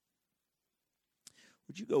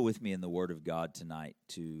Would you go with me in the Word of God tonight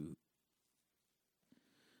to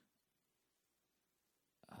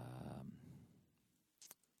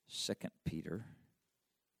Second Peter?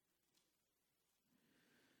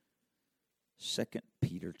 2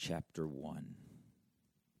 Peter chapter 1.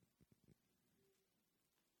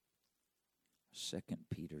 2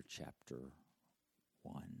 Peter chapter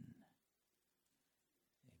 1. Amen.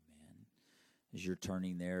 As you're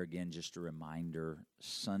turning there, again, just a reminder,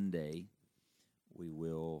 Sunday we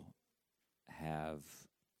will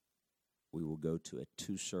go to a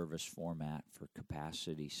two-service format for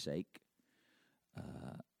capacity's sake.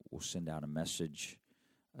 We'll send out a message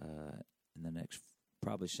in the next,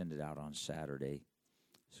 probably send it out on Saturday,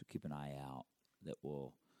 so keep an eye out, that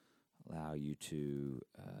will allow you to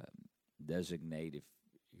designate if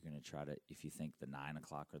you're going to try to, if you think the 9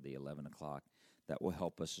 o'clock or the 11 o'clock, that will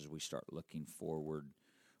help us as we start looking forward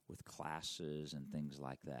with classes and things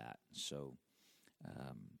like that. So,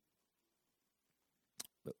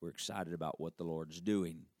 but we're excited about what the Lord's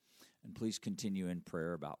doing. And please continue in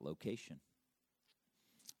prayer about location.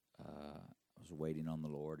 I was waiting on the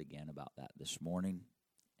Lord again about that this morning,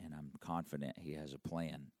 and I'm confident He has a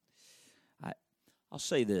plan. I'll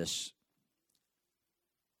say this.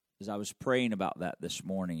 As I was praying about that this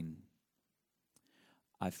morning,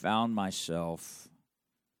 I found myself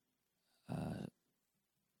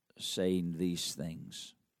saying these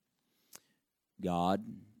things. God,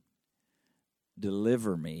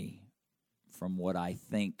 deliver me from what I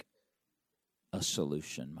think a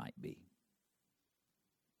solution might be.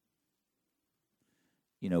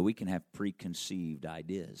 You know, we can have preconceived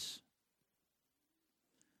ideas.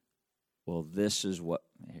 Well, this is what,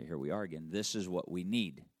 here we are again, this is what we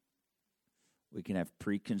need. We can have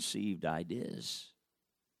preconceived ideas.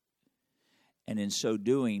 And in so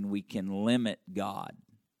doing, we can limit God.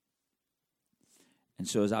 And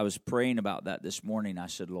so as I was praying about that this morning, I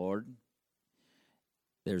said, Lord,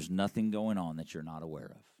 there's nothing going on that you're not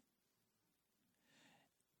aware of.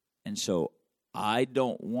 And so I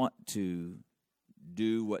don't want to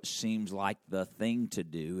do what seems like the thing to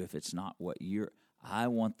do if it's not what I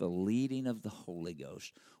want the leading of the Holy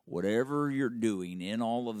Ghost. Whatever you're doing in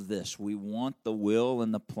all of this, we want the will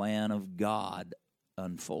and the plan of God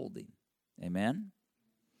unfolding. Amen?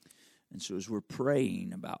 And so as we're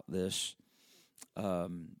praying about this,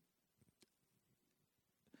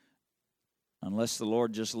 unless the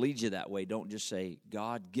Lord just leads you that way, don't just say,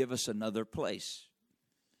 God, give us another place.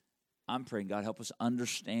 I'm praying, God, help us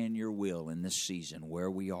understand your will in this season,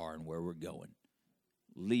 where we are and where we're going.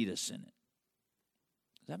 Lead us in it.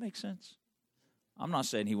 Does that make sense? I'm not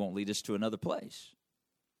saying He won't lead us to another place.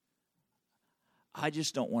 I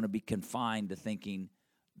just don't want to be confined to thinking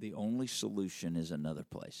the only solution is another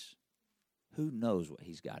place. Who knows what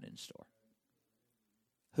He's got in store?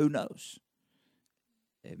 Who knows?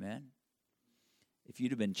 Amen. If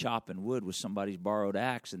you'd have been chopping wood with somebody's borrowed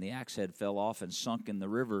axe and the axe head fell off and sunk in the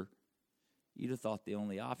river, you'd have thought the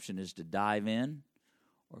only option is to dive in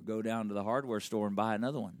or go down to the hardware store and buy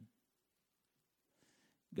another one.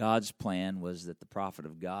 God's plan was that the prophet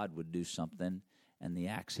of God would do something and the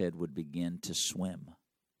axe head would begin to swim.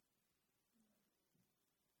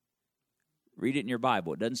 Read it in your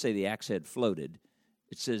Bible. It doesn't say the axe head floated.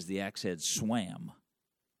 It says the axe head swam.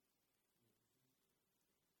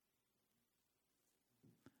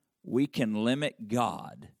 We can limit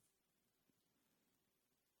God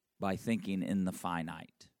by thinking in the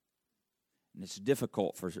finite. And it's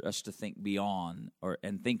difficult for us to think beyond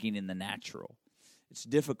and thinking in the natural. It's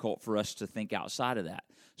difficult for us to think outside of that.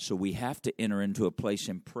 So we have to enter into a place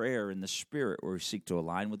in prayer in the Spirit where we seek to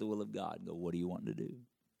align with the will of God and go, what do you want to do?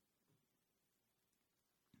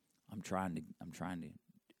 I'm trying to,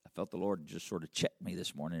 I felt the Lord just sort of check me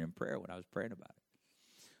this morning in prayer when I was praying about it.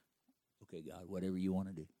 Okay, God, whatever you want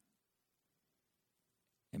to do.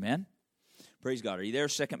 Amen? Praise God. Are you there?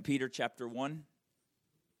 2 Peter chapter 1.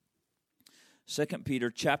 2 Peter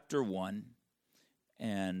chapter 1.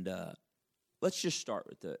 And let's just start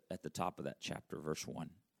at the top of that chapter, verse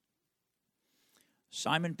 1.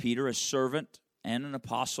 Simon Peter, a servant and an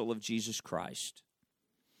apostle of Jesus Christ,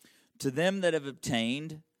 to them that have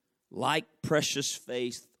obtained like precious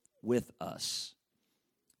faith with us.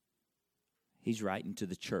 He's writing to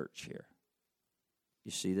the church here.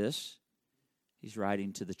 You see this? He's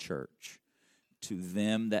writing to the church. To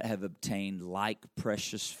them that have obtained like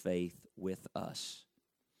precious faith with us.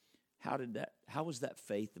 How was that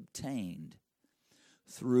faith obtained?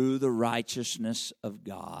 Through the righteousness of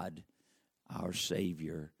God, our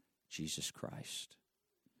Savior, Jesus Christ.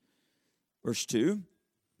 Verse 2.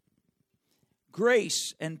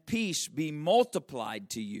 Grace and peace be multiplied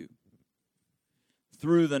to you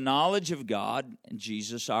through the knowledge of God and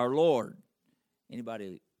Jesus our Lord.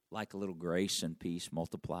 Anybody like a little grace and peace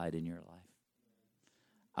multiplied in your life?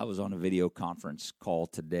 I was on a video conference call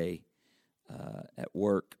today at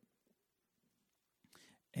work,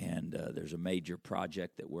 and there's a major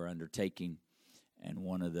project that we're undertaking, and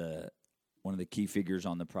one of the key figures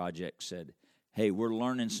on the project said, "Hey, we're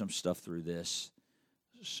learning some stuff through this,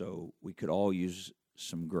 so we could all use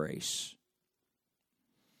some grace."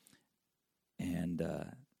 And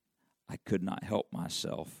I could not help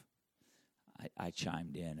myself. I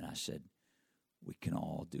chimed in and I said, "We can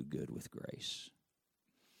all do good with grace."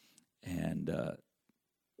 And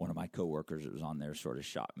one of my coworkers that was on there sort of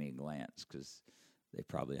shot me a glance because they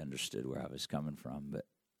probably understood where I was coming from. But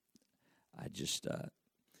I just,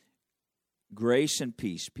 grace and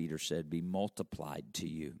peace, Peter said, be multiplied to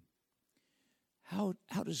you. How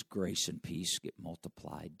does grace and peace get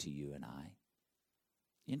multiplied to you and I?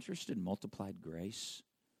 Interested in multiplied grace,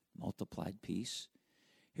 multiplied peace?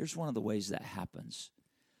 Here's one of the ways that happens.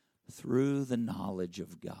 Through the knowledge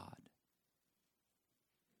of God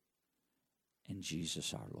and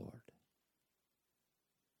Jesus our Lord.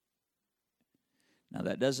 Now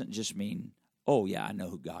that doesn't just mean, oh yeah, I know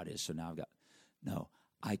who God is, so now I've got, no,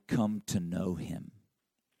 I come to know Him.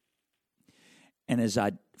 And as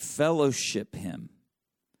I fellowship Him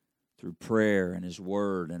through prayer and His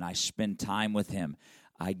Word, and I spend time with Him,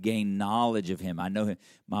 I gain knowledge of Him. I know Him.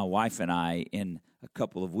 My wife and I, in a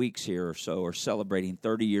couple of weeks here or so, are celebrating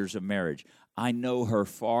 30 years of marriage. I know her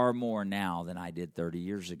far more now than I did 30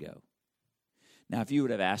 years ago. Now, if you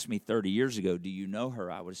would have asked me 30 years ago, do you know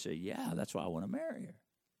her? I would have said, yeah, that's why I want to marry her.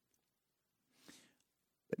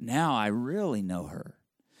 But now I really know her.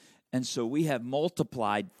 And so we have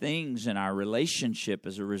multiplied things in our relationship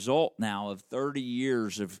as a result now of 30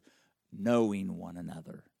 years of knowing one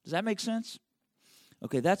another. Does that make sense?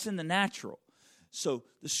 Okay, that's in the natural. So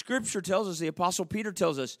the Scripture tells us, the Apostle Peter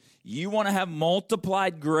tells us, you want to have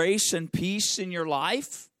multiplied grace and peace in your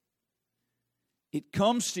life? It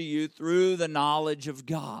comes to you through the knowledge of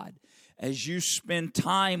God. As you spend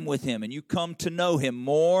time with Him and you come to know Him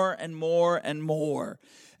more and more and more.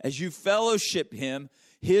 As you fellowship Him,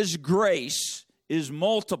 His grace is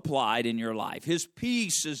multiplied in your life. His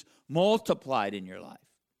peace is multiplied in your life.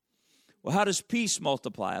 Well, how does peace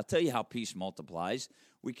multiply? I'll tell you how peace multiplies.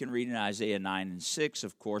 We can read in Isaiah 9 and 6,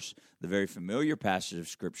 of course, the very familiar passage of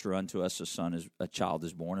Scripture. Unto us a child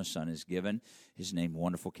is born, a son is given. His name,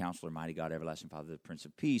 Wonderful Counselor, Mighty God, Everlasting Father, the Prince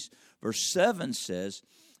of Peace. Verse 7 says,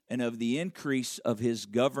 and of the increase of His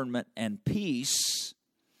government and peace,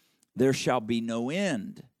 there shall be no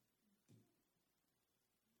end.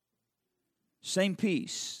 Same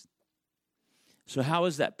peace. So how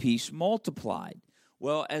is that peace multiplied?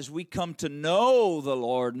 Well, as we come to know the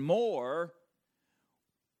Lord more,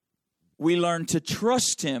 we learn to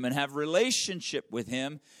trust Him and have relationship with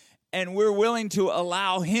Him, and we're willing to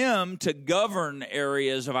allow Him to govern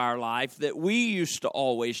areas of our life that we used to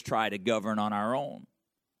always try to govern on our own.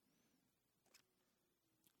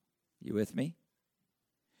 You with me?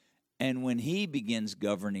 And when He begins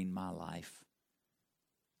governing my life,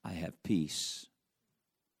 I have peace.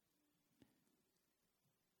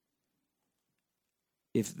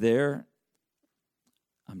 I'm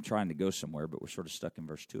trying to go somewhere, but we're sort of stuck in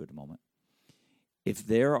verse 2 at the moment. If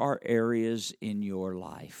there are areas in your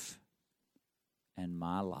life and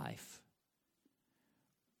my life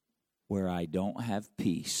where I don't have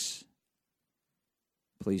peace,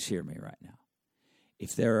 please hear me right now.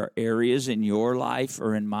 If there are areas in your life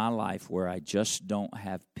or in my life where I just don't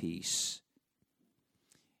have peace,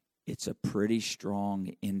 it's a pretty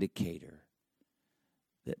strong indicator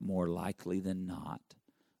that more likely than not,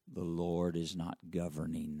 the Lord is not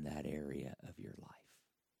governing that area of your life.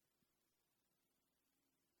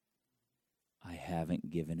 I haven't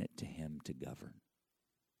given it to Him to govern.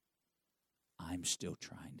 I'm still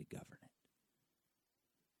trying to govern it.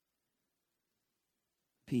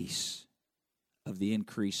 Peace of the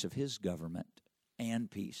increase of His government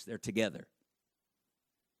and peace. They're together.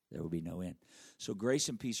 There will be no end. So grace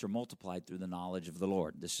and peace are multiplied through the knowledge of the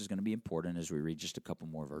Lord. This is going to be important as we read just a couple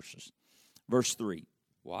more verses. Verse 3,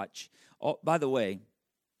 watch. Oh, by the way,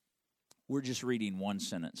 we're just reading one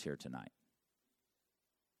sentence here tonight.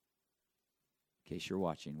 In case you're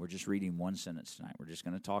watching, we're just reading one sentence tonight. We're just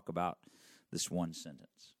going to talk about this one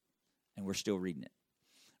sentence. And we're still reading it.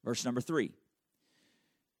 Verse number 3.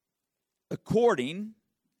 According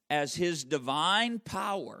as His divine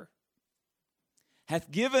power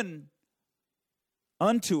hath given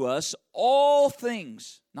unto us all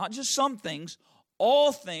things, not just some things,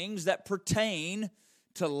 all things that pertain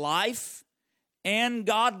to life and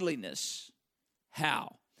godliness.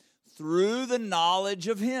 How? through the knowledge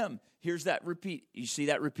of Him. Here's that repeat. You see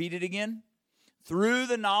that repeated again? Through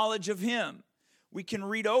the knowledge of Him. We can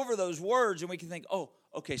read over those words and we can think, oh,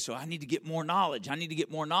 okay, so I need to get more knowledge. I need to get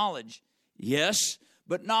more knowledge. Yes,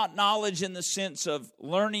 but not knowledge in the sense of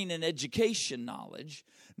learning and education knowledge.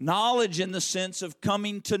 Knowledge in the sense of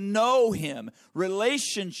coming to know Him,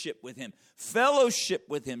 relationship with Him, fellowship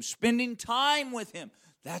with Him, spending time with Him.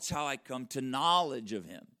 That's how I come to knowledge of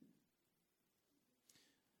Him.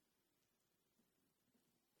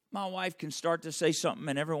 My wife can start to say something,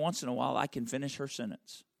 and every once in a while I can finish her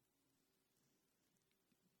sentence.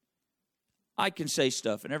 I can say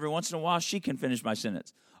stuff, and every once in a while she can finish my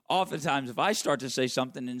sentence. Oftentimes, if I start to say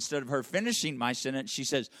something, instead of her finishing my sentence, she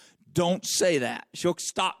says, don't say that. She'll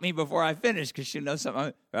stop me before I finish because she knows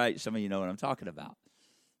something. Right? Some of you know what I'm talking about.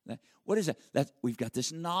 What is that? We've got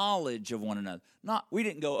this knowledge of one another. We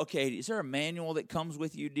didn't go, okay, is there a manual that comes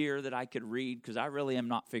with you, dear, that I could read? Because I really am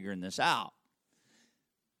not figuring this out.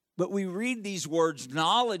 But we read these words,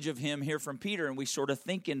 knowledge of Him, here from Peter, and we sort of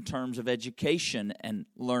think in terms of education and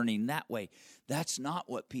learning that way. That's not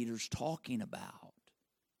what Peter's talking about.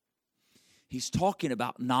 He's talking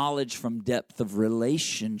about knowledge from depth of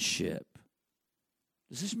relationship.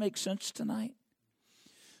 Does this make sense tonight?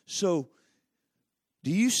 So,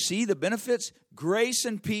 do you see the benefits? Grace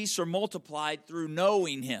and peace are multiplied through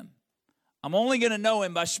knowing Him. I'm only going to know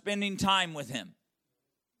Him by spending time with Him.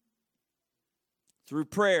 Through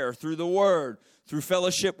prayer, through the Word, through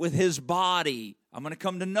fellowship with His body. I'm going to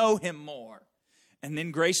come to know Him more. And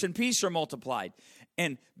then grace and peace are multiplied.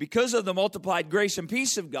 And because of the multiplied grace and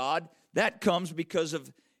peace of God, that comes because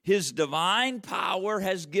of His divine power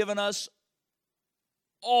has given us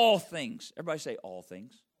all things. Everybody say all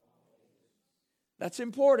things. That's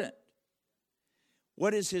important.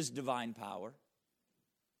 What is His divine power?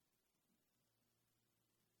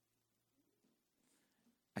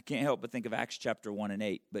 I can't help but think of Acts chapter 1 and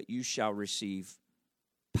 8. But you shall receive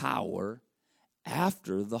power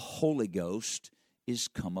after the Holy Ghost is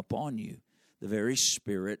come upon you. The very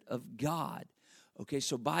Spirit of God. Okay,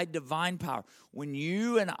 so by divine power, when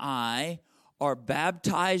you and I are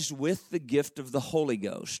baptized with the gift of the Holy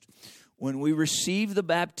Ghost, when we receive the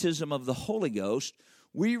baptism of the Holy Ghost,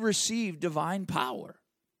 we receive divine power.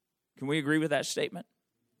 Can we agree with that statement?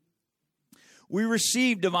 We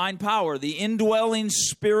receive divine power. The indwelling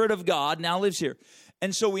Spirit of God now lives here.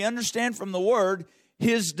 And so we understand from the Word,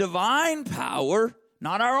 His divine power,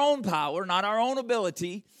 not our own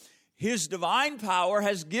ability, His divine power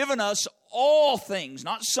has given us all things,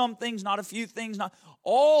 not some things, not a few things, not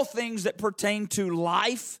all things that pertain to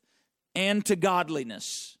life and to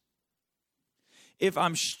godliness. If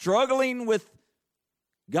I'm struggling with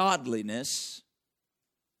godliness,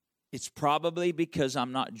 it's probably because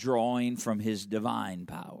I'm not drawing from His divine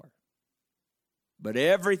power. But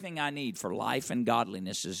everything I need for life and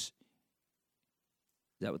godliness is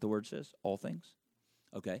that what the Word says? All things?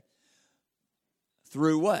 Okay.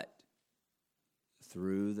 Through what?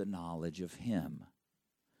 Through the knowledge of Him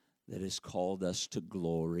that has called us to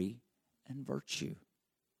glory and virtue.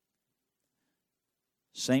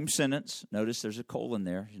 Same sentence. Notice there's a colon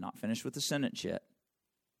there. He's not finished with the sentence yet.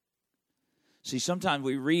 See, sometimes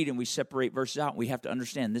we read and we separate verses out, and we have to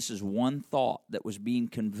understand this is one thought that was being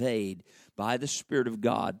conveyed by the Spirit of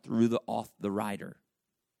God through the writer.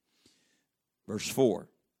 Verse 4.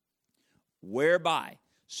 Whereby.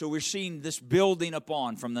 So we're seeing this building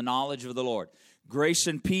upon from the knowledge of the Lord. Grace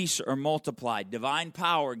and peace are multiplied. Divine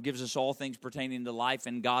power gives us all things pertaining to life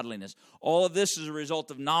and godliness. All of this is a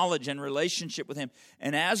result of knowledge and relationship with Him.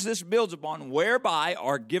 And as this builds upon, whereby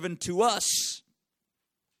are given to us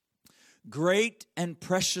great and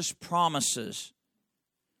precious promises.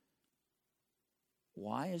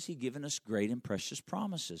 Why has He given us great and precious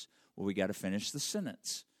promises? Well, we got to finish the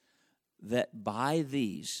sentence. That by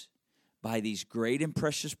these great and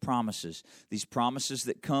precious promises, these promises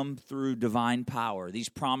that come through divine power, these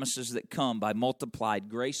promises that come by multiplied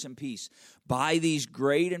grace and peace, by these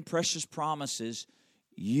great and precious promises,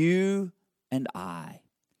 you and I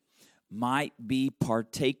might be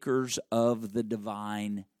partakers of the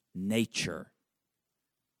divine nature,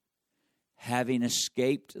 having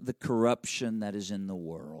escaped the corruption that is in the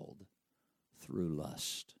world through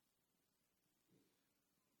lust.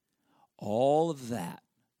 All of that,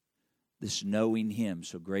 this knowing Him,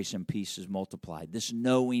 so grace and peace is multiplied. This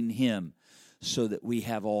knowing Him, so that we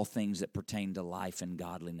have all things that pertain to life and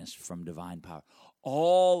godliness from divine power.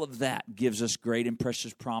 All of that gives us great and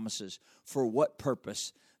precious promises. For what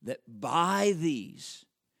purpose? That by these,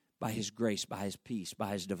 by His grace, by His peace,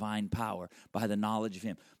 by His divine power, by the knowledge of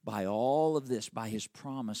Him, by all of this, by His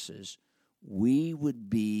promises, we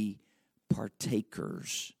would be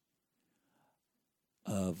partakers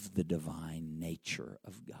of the divine nature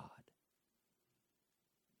of God.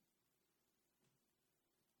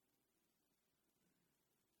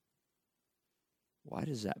 Why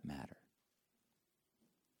does that matter?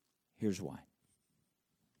 Here's why.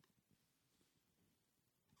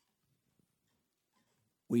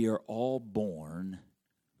 We are all born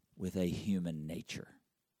with a human nature.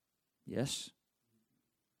 Yes?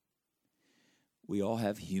 We all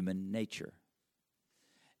have human nature.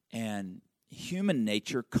 And human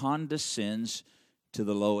nature condescends to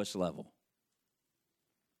the lowest level.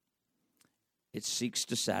 It seeks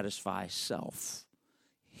to satisfy self.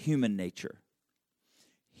 Human nature.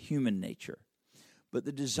 Human nature. But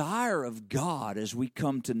the desire of God as we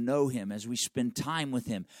come to know Him, as we spend time with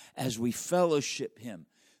Him, as we fellowship Him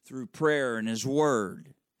through prayer and His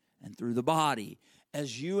Word and through the body,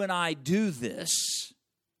 as you and I do this,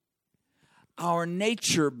 our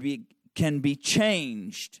nature can be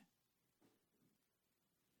changed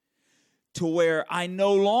to where I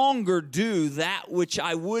no longer do that which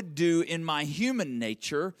I would do in my human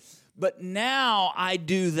nature, but now I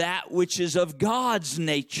do that which is of God's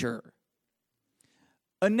nature.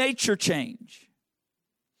 A nature change.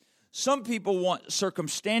 Some people want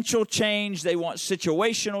circumstantial change. They want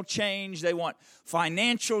situational change. They want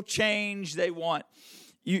financial change. They want,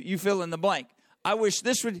 you fill in the blank. I wish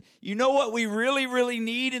this would, you know what we really, really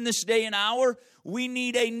need in this day and hour? We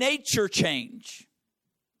need a nature change.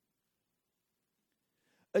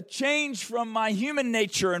 A change from my human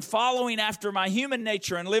nature and following after my human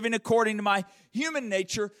nature and living according to my human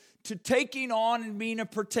nature to taking on and being a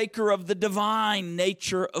partaker of the divine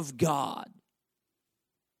nature of God.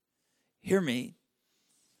 Hear me.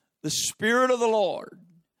 The Spirit of the Lord,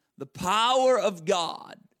 the power of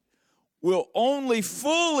God, will only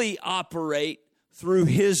fully operate through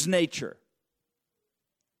His nature.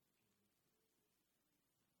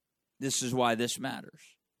 This is why this matters.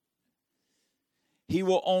 He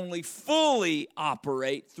will only fully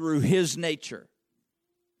operate through His nature.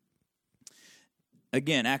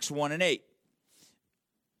 Again, Acts 1 and 8.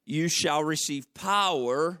 You shall receive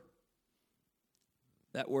power.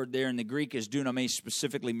 That word there in the Greek is dunamē,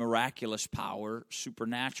 specifically miraculous power,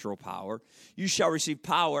 supernatural power. You shall receive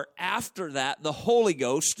power. After that, the Holy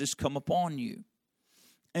Ghost is come upon you.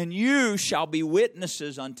 And you shall be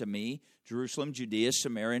witnesses unto me, Jerusalem, Judea,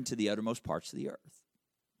 Samaria, and to the uttermost parts of the earth.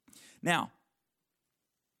 Now,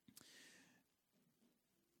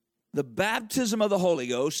 the baptism of the Holy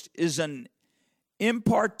Ghost is an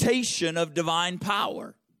impartation of divine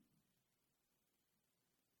power.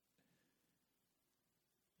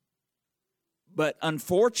 But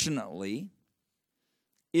unfortunately,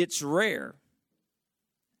 it's rare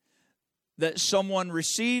that someone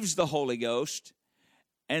receives the Holy Ghost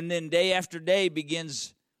and then day after day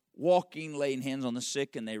begins walking, laying hands on the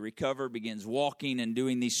sick and they recover, begins walking and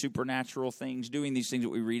doing these supernatural things, doing these things that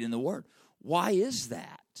we read in the Word. Why is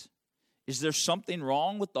that? Is there something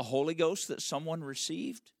wrong with the Holy Ghost that someone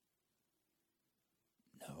received?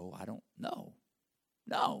 No, I don't know.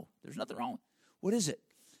 No, there's nothing wrong. What is it?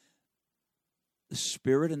 The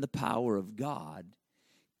Spirit and the power of God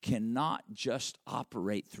cannot just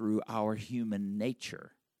operate through our human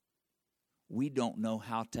nature. We don't know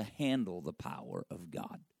how to handle the power of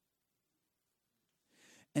God.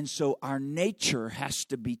 And so our nature has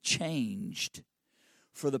to be changed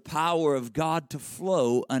for the power of God to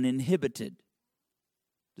flow uninhibited.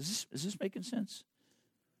 Is this making sense?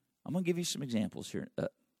 I'm going to give you some examples here.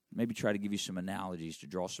 Maybe try to give you some analogies to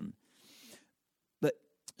draw some. But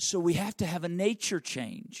so we have to have a nature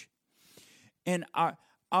change. And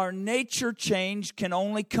our nature change can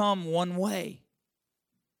only come one way.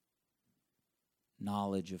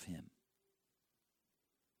 Knowledge of Him.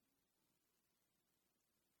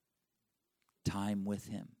 Time with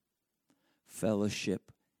Him.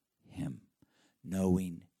 Fellowship Him.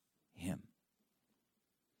 Knowing Him.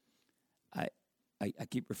 I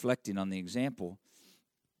keep reflecting on the example.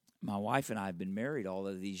 My wife and I have been married all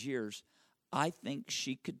of these years. I think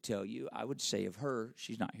she could tell you, I would say of her,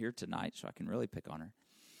 she's not here tonight, so I can really pick on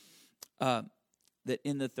her, that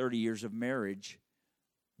in the 30 years of marriage,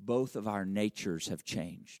 both of our natures have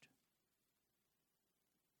changed.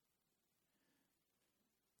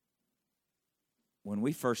 When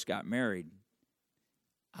we first got married,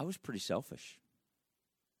 I was pretty selfish.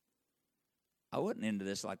 I wasn't into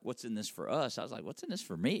this like, what's in this for us? I was like, what's in this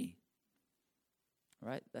for me?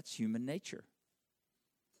 Right? That's human nature.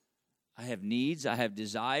 I have needs. I have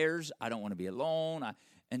desires. I don't want to be alone.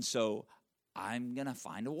 And so I'm going to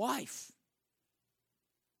find a wife.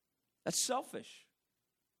 That's selfish.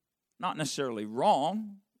 Not necessarily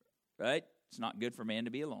wrong, right? It's not good for man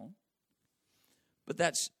to be alone. But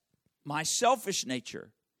that's my selfish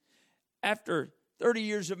nature. After 30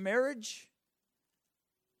 years of marriage,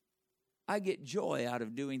 I get joy out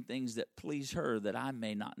of doing things that please her that I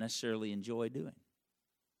may not necessarily enjoy doing.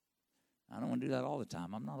 I don't want to do that all the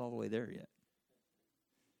time. I'm not all the way there yet.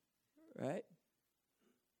 Right?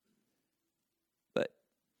 But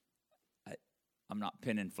I'm not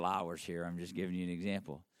pinning flowers here. I'm just giving you an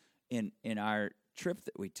example. In our trip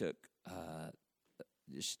that we took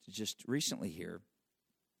just recently here,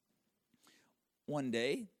 one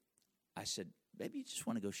day I said, baby, you just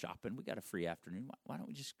want to go shopping? We got a free afternoon. Why don't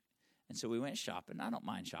we just... And so we went shopping. I don't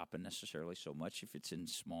mind shopping necessarily so much if it's in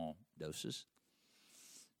small doses.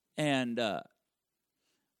 And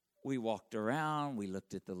we walked around. We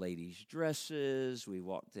looked at the ladies' dresses. We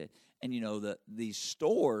walked at, and these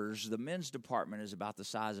stores, the men's department is about the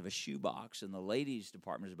size of a shoebox, and the ladies'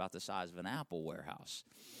 department is about the size of an Apple warehouse.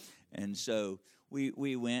 And so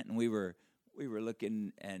we went and we were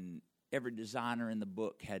looking, and every designer in the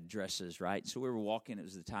book had dresses, right? So we were walking. It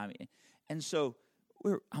was the time, and so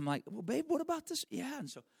I'm like, well, babe, what about this? Yeah, and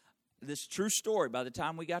so this true story. By the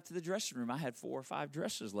time we got to the dressing room, I had 4 or 5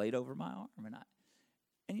 dresses laid over my arm,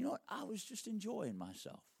 and you know what? I was just enjoying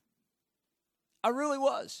myself. I really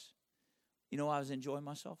was. You know why I was enjoying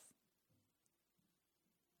myself?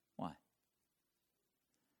 Why?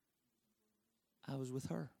 I was with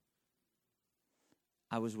her.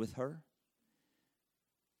 I was with her.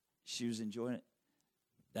 She was enjoying it.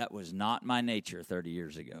 That was not my nature 30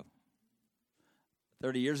 years ago.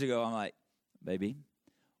 30 years ago, I'm like, baby,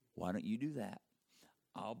 why don't you do that?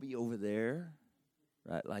 I'll be over there,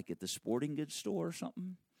 right, like at the sporting goods store or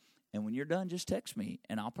something. And when you're done, just text me.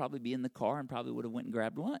 And I'll probably be in the car and probably would have went and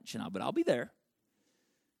grabbed lunch. But I'll be there.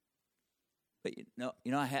 But, and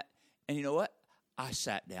you know what? I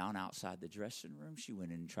sat down outside the dressing room. She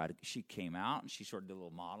went in and she came out and she sort of did a little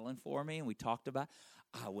modeling for me. And we talked about,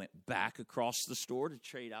 I went back across the store to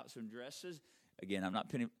trade out some dresses. Again,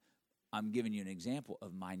 I'm giving you an example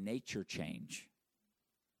of my nature change.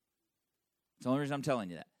 It's the only reason I'm telling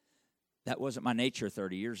you that. That wasn't my nature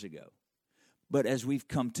 30 years ago. But as we've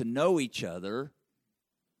come to know each other,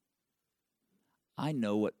 I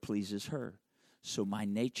know what pleases her. So my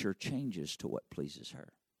nature changes to what pleases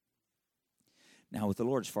her. Now with the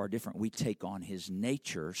Lord, it's far different. We take on his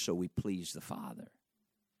nature so we please the Father.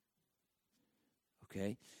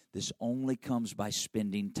 Okay? This only comes by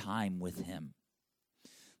spending time with him.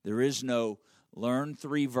 There is no learn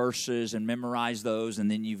 3 verses and memorize those and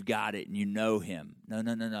then you've got it and you know him.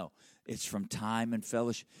 No. It's from time and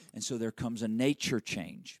fellowship. And so there comes a nature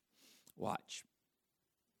change. Watch.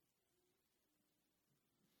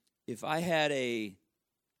 If I had a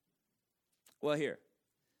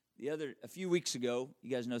few weeks ago, you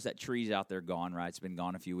guys notice that tree's out there gone, right? It's been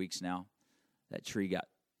gone a few weeks now. That tree got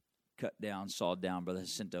cut down, sawed down. Brother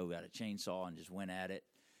Jacinto got a chainsaw and just went at it.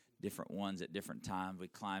 Different ones at different times. We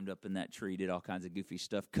climbed up in that tree, did all kinds of goofy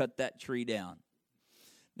stuff, cut that tree down.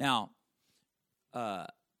 Now,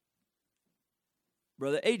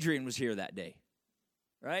 Brother Adrian was here that day,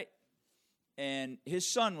 right? And his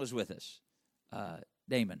son was with us,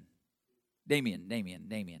 Damien.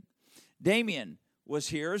 Damien was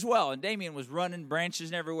here as well, and Damien was running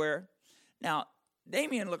branches everywhere. Now,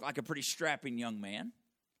 Damien looked like a pretty strapping young man.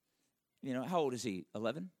 How old is he?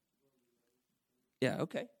 11? Yeah,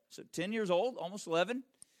 okay. So 10 years old, almost 11.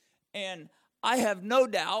 And I have no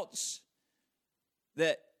doubts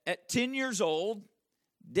that at 10 years old,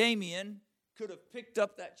 Damien could have picked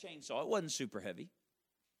up that chainsaw. It wasn't super heavy.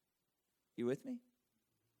 You with me?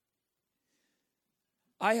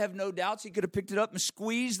 I have no doubts he could have picked it up and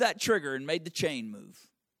squeezed that trigger and made the chain move.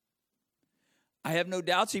 I have no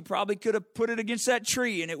doubts he probably could have put it against that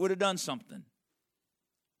tree and it would have done something.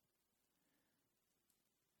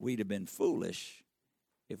 We'd have been foolish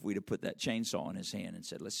if we'd have put that chainsaw in his hand and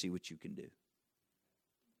said, let's see what you can do.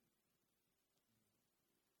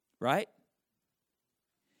 Right?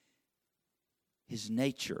 His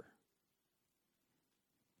nature.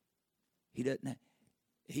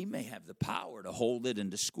 He may have the power to hold it and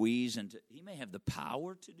to squeeze he may have the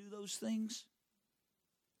power to do those things.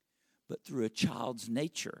 But through a child's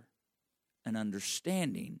nature and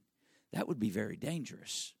understanding, that would be very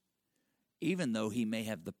dangerous. Even though he may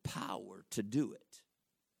have the power to do it.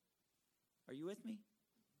 Are you with me?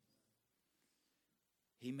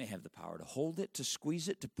 He may have the power to hold it, to squeeze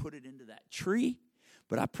it, to put it into that tree.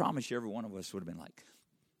 But I promise you, every one of us would have been like,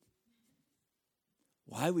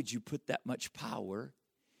 why would you put that much power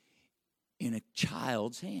in a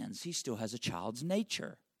child's hands? He still has a child's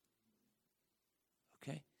nature.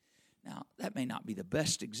 Okay? Now, that may not be the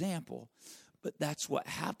best example, But that's what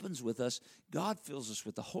happens with us. God fills us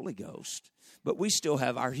with the Holy Ghost, but we still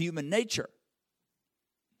have our human nature.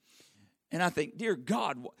 And I think, dear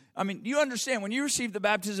God, I mean, you understand, when you receive the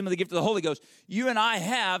baptism of the gift of the Holy Ghost, you and I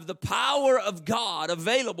have the power of God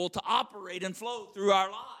available to operate and flow through our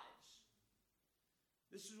lives.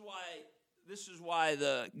 This is why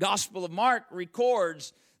the Gospel of Mark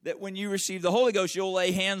records that when you receive the Holy Ghost, you'll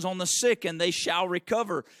lay hands on the sick and they shall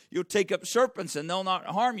recover. You'll take up serpents and they'll not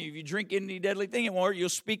harm you. If you drink any deadly thing, it won't. You'll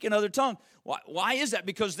speak in other tongues. Why is that?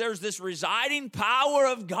 Because there's this residing power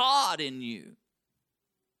of God in you.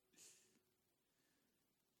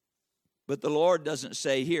 But the Lord doesn't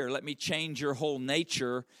say, here, let me change your whole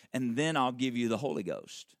nature and then I'll give you the Holy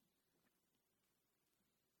Ghost.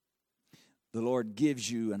 The Lord gives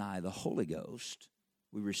you and I the Holy Ghost.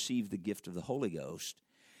 We receive the gift of the Holy Ghost.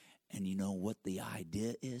 And you know what the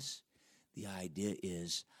idea is? The idea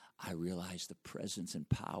is I realize the presence and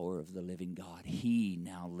power of the living God. He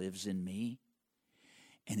now lives in me.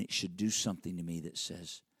 And it should do something to me that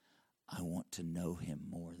says, I want to know him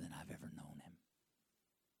more than I've ever known him.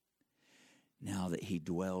 Now that he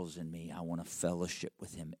dwells in me, I want to fellowship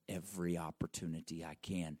with him every opportunity I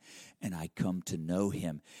can. And I come to know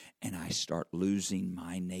him, and I start losing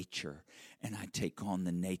my nature, and I take on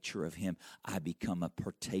the nature of him. I become a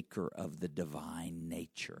partaker of the divine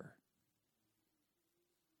nature.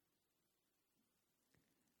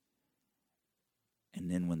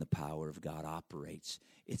 And then when the power of God operates,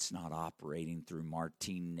 it's not operating through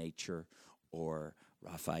Martine nature or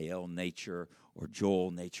Raphael nature or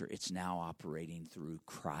Joel nature. It's now operating through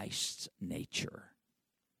Christ's nature.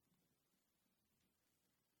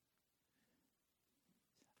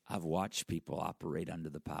 I've watched people operate under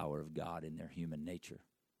the power of God in their human nature.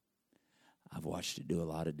 I've watched it do a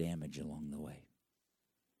lot of damage along the way.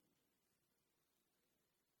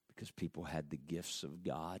 Because people had the gifts of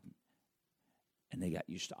God and they got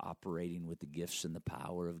used to operating with the gifts and the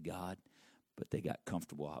power of God. But they got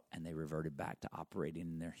comfortable and they reverted back to operating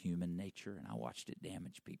in their human nature, and I watched it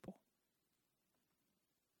damage people.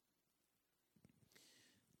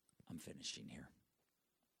 I'm finishing here.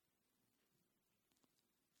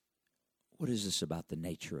 What is this about the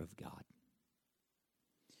nature of God?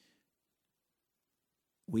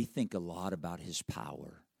 We think a lot about his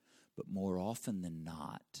power, but more often than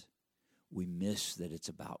not, we miss that it's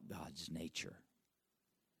about God's nature.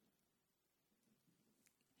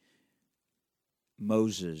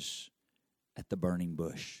 Moses at the burning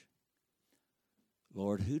bush.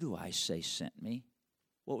 Lord, who do I say sent me?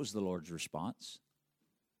 What was the Lord's response?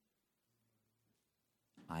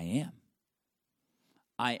 I am.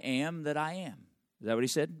 I am that I am. Is that what he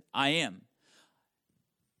said? I am.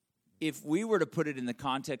 If we were to put it in the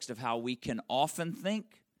context of how we can often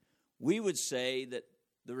think, we would say that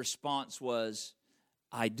the response was,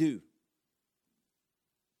 I do.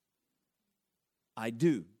 I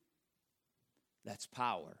do. That's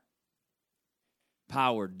power.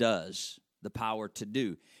 Power does, the power to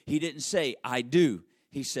do. He didn't say, I do.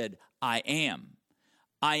 He said, I am.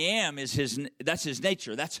 I am is that's his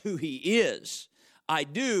nature. That's who he is. I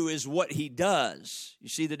do is what he does. You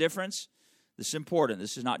see the difference? This is important.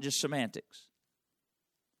 This is not just semantics.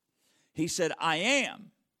 He said, I am.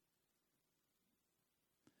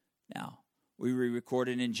 Now, we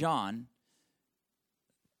recorded in John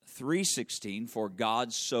 3:16, for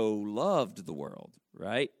God so loved the world,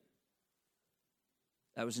 right?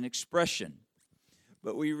 That was an expression.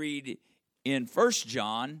 But we read in 1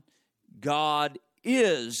 John, God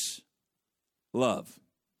is love.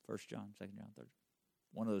 1 John, 2 John, 3.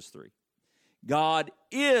 One of those three. God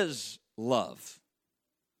is love.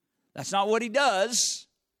 That's not what he does,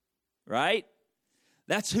 right?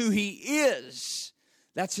 That's who he is.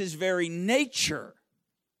 That's his very nature.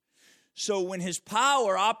 So when his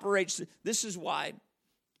power operates, this is why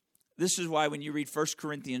when you read 1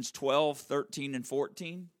 Corinthians 12, 13, and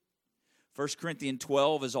 14, 1 Corinthians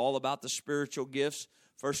 12 is all about the spiritual gifts.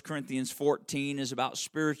 1 Corinthians 14 is about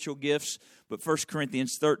spiritual gifts, but 1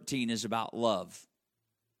 Corinthians 13 is about love.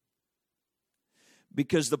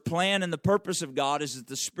 Because the plan and the purpose of God is that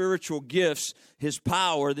the spiritual gifts, his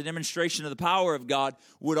power, the demonstration of the power of God,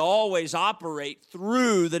 would always operate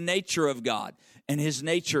through the nature of God. And his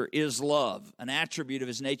nature is love. An attribute of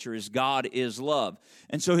his nature is God is love.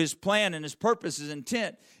 And so his plan and his purpose, his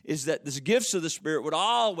intent, is that the gifts of the Spirit would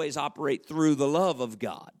always operate through the love of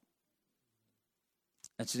God.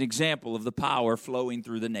 That's an example of the power flowing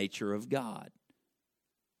through the nature of God.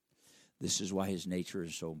 This is why his nature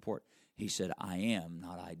is so important. He said, I am,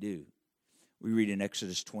 not I do. We read in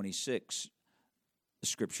Exodus 26, the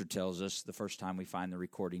scripture tells us, the first time we find the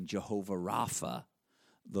recording, Jehovah Rapha,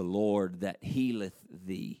 the Lord that healeth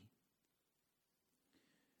thee.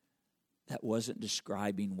 that wasn't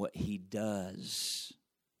describing what he does.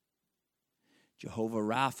 Jehovah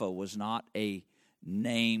Rapha was not a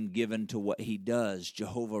name given to what he does.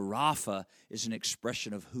 Jehovah Rapha is an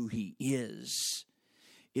expression of who he is.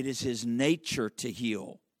 It is his nature to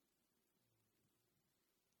heal.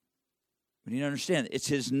 We need to understand, it's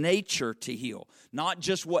his nature to heal, not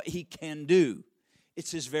just what he can do.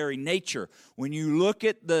 It's his very nature. When you look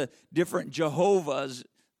at the different Jehovahs,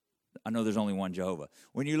 I know there's only one Jehovah.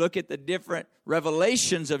 When you look at the different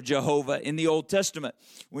revelations of Jehovah in the Old Testament,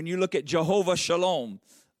 when you look at Jehovah Shalom,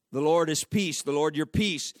 the Lord is peace, the Lord your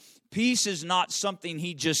peace. Peace is not something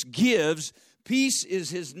he just gives. Peace is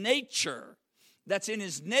his nature. That's in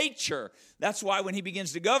his nature. That's why when he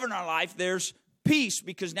begins to govern our life, there's peace,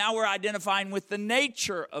 because now we're identifying with the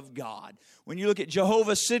nature of God. When you look at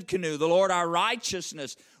Jehovah Sidkenu, the Lord our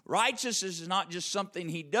righteousness, righteousness is not just something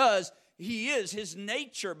he does, he is. His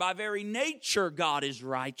nature, by very nature, God is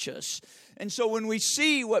righteous. And so when we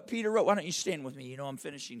see what Peter wrote, why don't you stand with me? You know I'm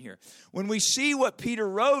finishing here. When we see what Peter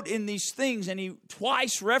wrote in these things, and he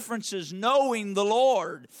twice references knowing the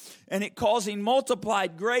Lord, and it causing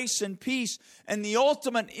multiplied grace and peace, and the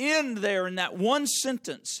ultimate end there in that one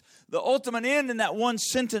sentence, the ultimate end in that one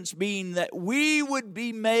sentence being that we would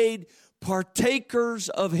be made partakers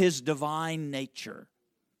of his divine nature.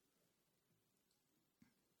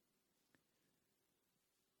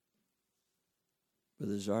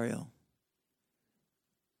 Brother Zario,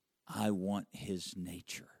 I want his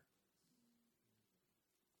nature.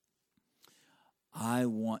 I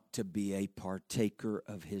want to be a partaker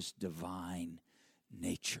of his divine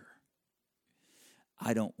nature.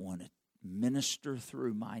 I don't want to minister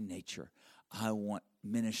through my nature. I want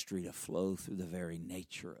ministry to flow through the very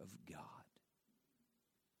nature of God.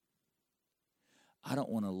 I don't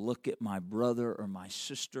want to look at my brother or my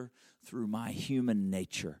sister through my human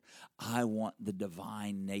nature. I want the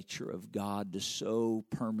divine nature of God to so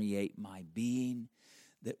permeate my being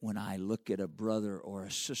that when I look at a brother or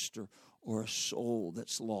a sister or a soul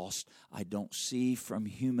that's lost, I don't see from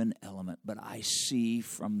human element, but I see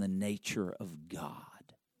from the nature of God.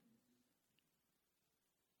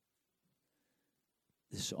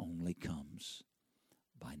 This only comes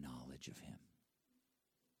by knowledge of him.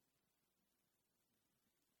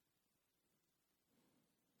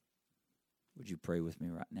 Would you pray with me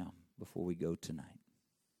right now before we go tonight?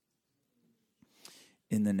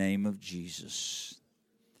 In the name of Jesus.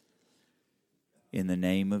 In the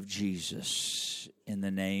name of Jesus. In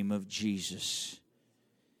the name of Jesus.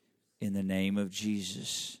 In the name of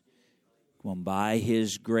Jesus. Come on, by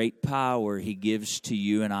his great power, he gives to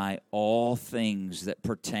you and I all things that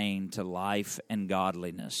pertain to life and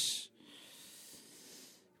godliness.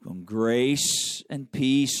 Grace and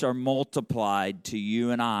peace are multiplied to you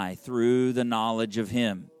and I through the knowledge of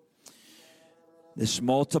him. This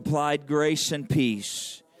multiplied grace and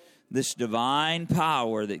peace, this divine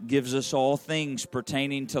power that gives us all things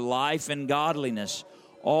pertaining to life and godliness,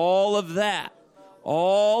 all of that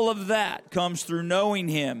comes through knowing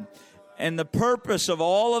him. And the purpose of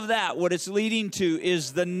all of that, what it's leading to,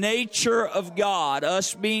 is the nature of God,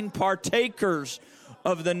 us being partakers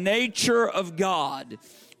of the nature of God,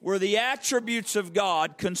 where the attributes of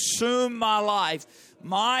God consume my life.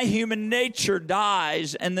 My human nature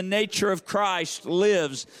dies and the nature of Christ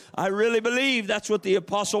lives. I really believe that's what the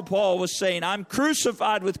Apostle Paul was saying. I'm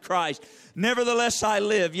crucified with Christ. Nevertheless I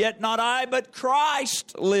live, yet not I, but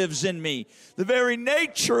Christ lives in me. The very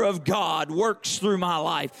nature of God works through my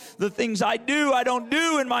life. The things I do, I don't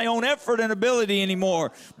do in my own effort and ability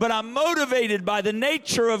anymore. But I'm motivated by the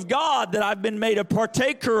nature of God that I've been made a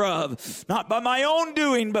partaker of. Not by my own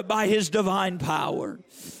doing, but by his divine power.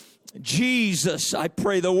 Jesus, I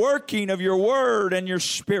pray the working of your word and your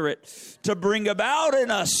spirit to bring about in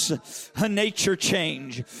us a nature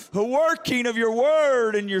change. A working of your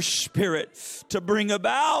word and your spirit to bring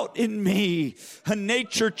about in me a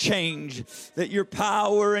nature change, that your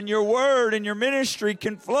power and your word and your ministry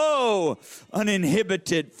can flow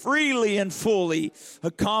uninhibited, freely and fully,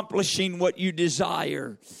 accomplishing what you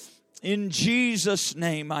desire. In Jesus'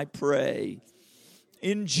 name I pray.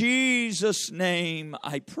 In Jesus' name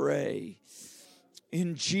I pray.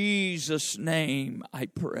 In Jesus' name I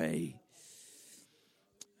pray.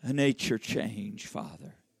 A nature change,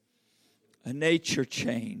 Father. A nature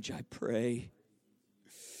change, I pray.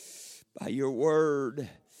 By your word,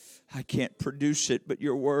 I can't produce it, but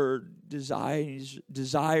your word desires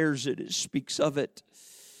it. It speaks of it.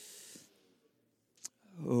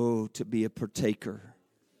 Oh, to be a partaker.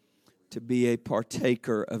 To be a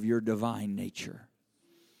partaker of your divine nature.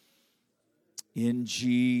 In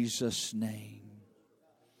Jesus' name.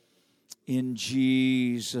 In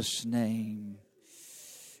Jesus' name.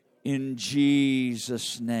 In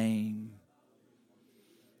Jesus' name.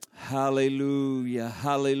 Hallelujah,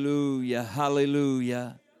 hallelujah,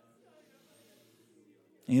 hallelujah.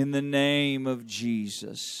 In the name of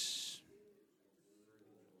Jesus.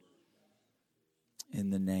 In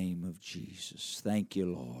the name of Jesus. Thank you,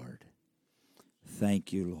 Lord.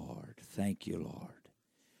 Thank you, Lord. Thank you, Lord.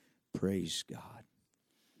 Praise God.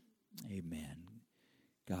 Amen.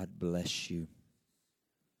 God bless you.